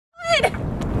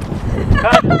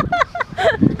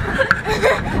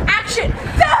Action!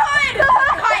 Cut!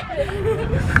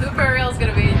 Blooper Reel's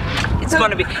gonna be. It's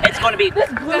gonna be. This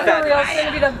Blooper Reel's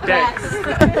gonna be the best.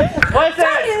 What's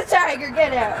that? Tony the Tiger,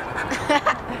 get out.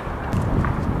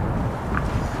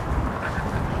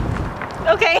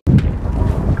 Okay.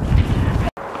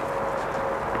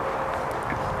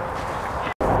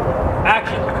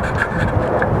 Action.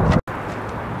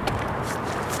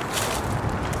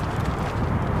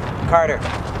 Carter.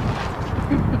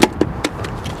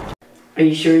 Are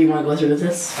you sure you want to go through with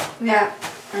this? Yeah,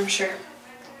 I'm sure.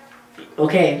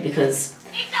 Okay, because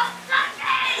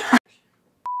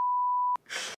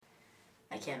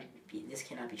I can't be. This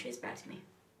cannot be traced back to me.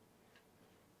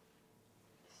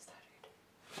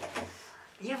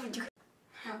 Yeah, but you.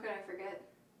 How could I forget?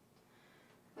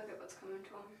 Look at what's coming to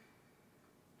him.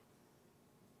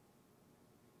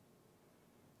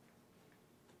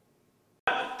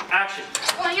 Action.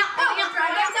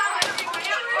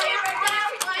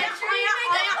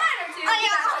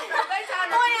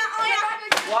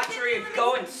 Watch where you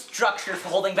go and structure for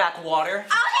holding back water.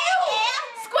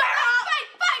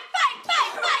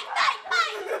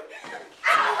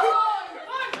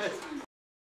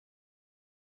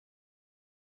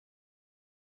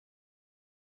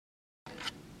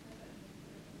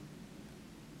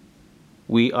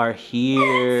 We are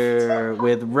here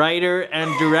with writer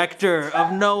and director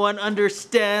of No One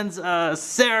Understands Us,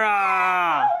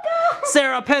 Sarah!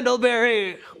 Sarah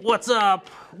Pendlebury! What's up?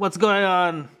 What's going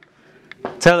on?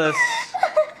 Tell us,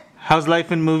 how's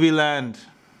life in movie land?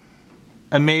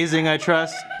 Amazing, I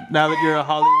trust, now that you're a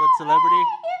Hollywood celebrity?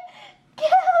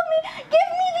 Give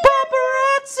me the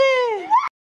Paparazzi!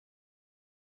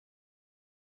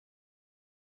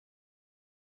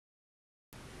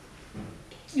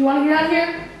 You want to get out of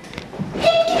here?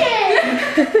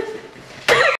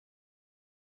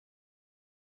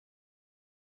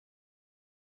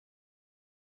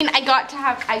 I got to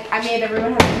have, I made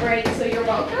everyone have a break, so you're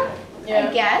welcome,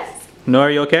 I guess. No, are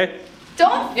you okay?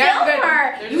 Don't film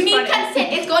her! They're You just need funny.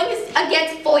 consent. It's going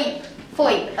against FOIP.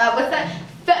 FOIP. What's that?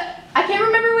 I can't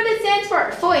remember what it stands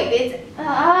for. FOIP. It's,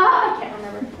 I can't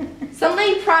remember.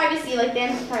 Something privacy, like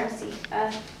dance privacy.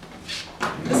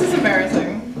 This is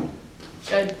embarrassing.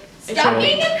 Good. Stop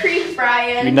being a creep,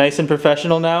 Brian. You nice and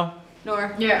professional now?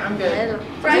 Nor. Yeah, I'm good.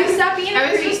 Brian, stop being a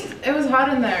creep. It was hot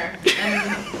in there. And,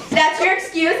 That's your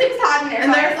excuse. It was hot in there.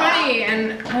 and they're funny,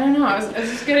 and I don't know, I was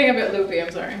just getting a bit loopy,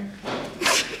 I'm sorry.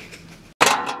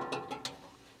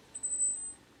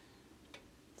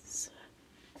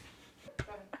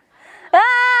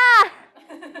 Ah!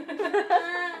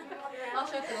 I'll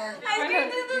shut the door. I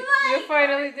did the You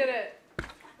finally did it.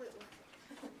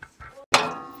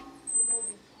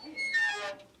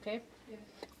 Okay.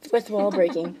 Fourth wall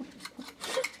breaking.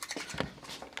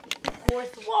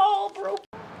 fourth wall, bro.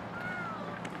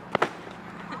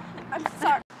 I'm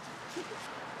sorry. You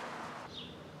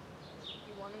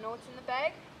want to know what's in the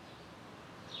bag?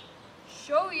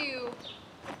 Show you.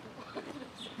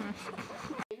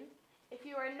 If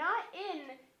you are not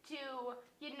into,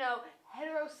 you know,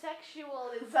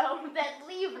 heterosexualism, then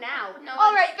leave now. No,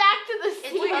 all right, back to the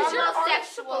scene.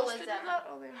 It's homosexualism.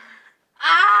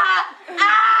 Ah!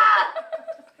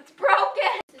 It's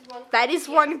broken. That is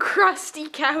one crusty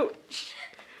couch.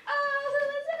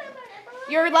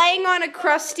 You're laying on a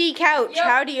crusty couch. Yep.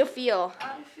 How do you feel?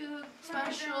 I feel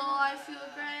special, I feel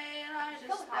great, I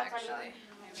just actually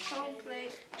home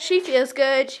plate. She feels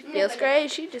good, she feels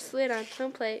great, she just slid on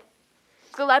home plate.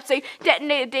 Collapsing,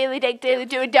 detonated, daily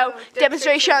do and don't.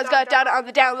 Demonstrations got down on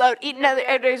the download. Eat another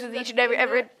editors with each and every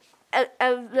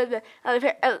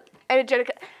energetic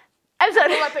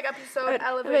episode. Epic episode,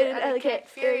 elevated, etiquette,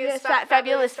 furious, fat,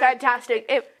 fabulous, fantastic.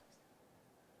 Hey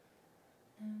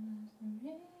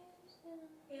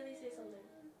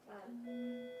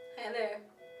there.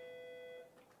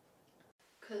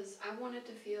 Because I wanted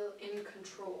to feel in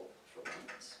control for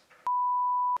once.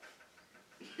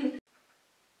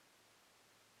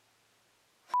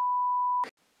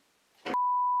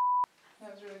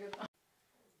 That was really good.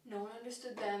 No one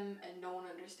understood them, and no one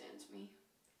understands me.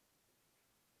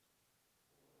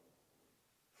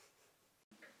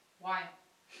 Why?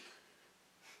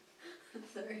 I'm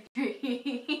sorry.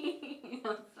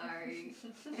 I'm sorry.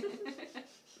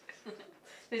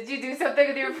 Did you do something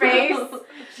with your face?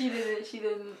 She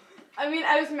didn't. I mean,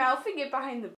 I was mouthing it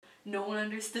behind the... No one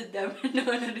understood them, and no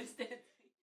one understands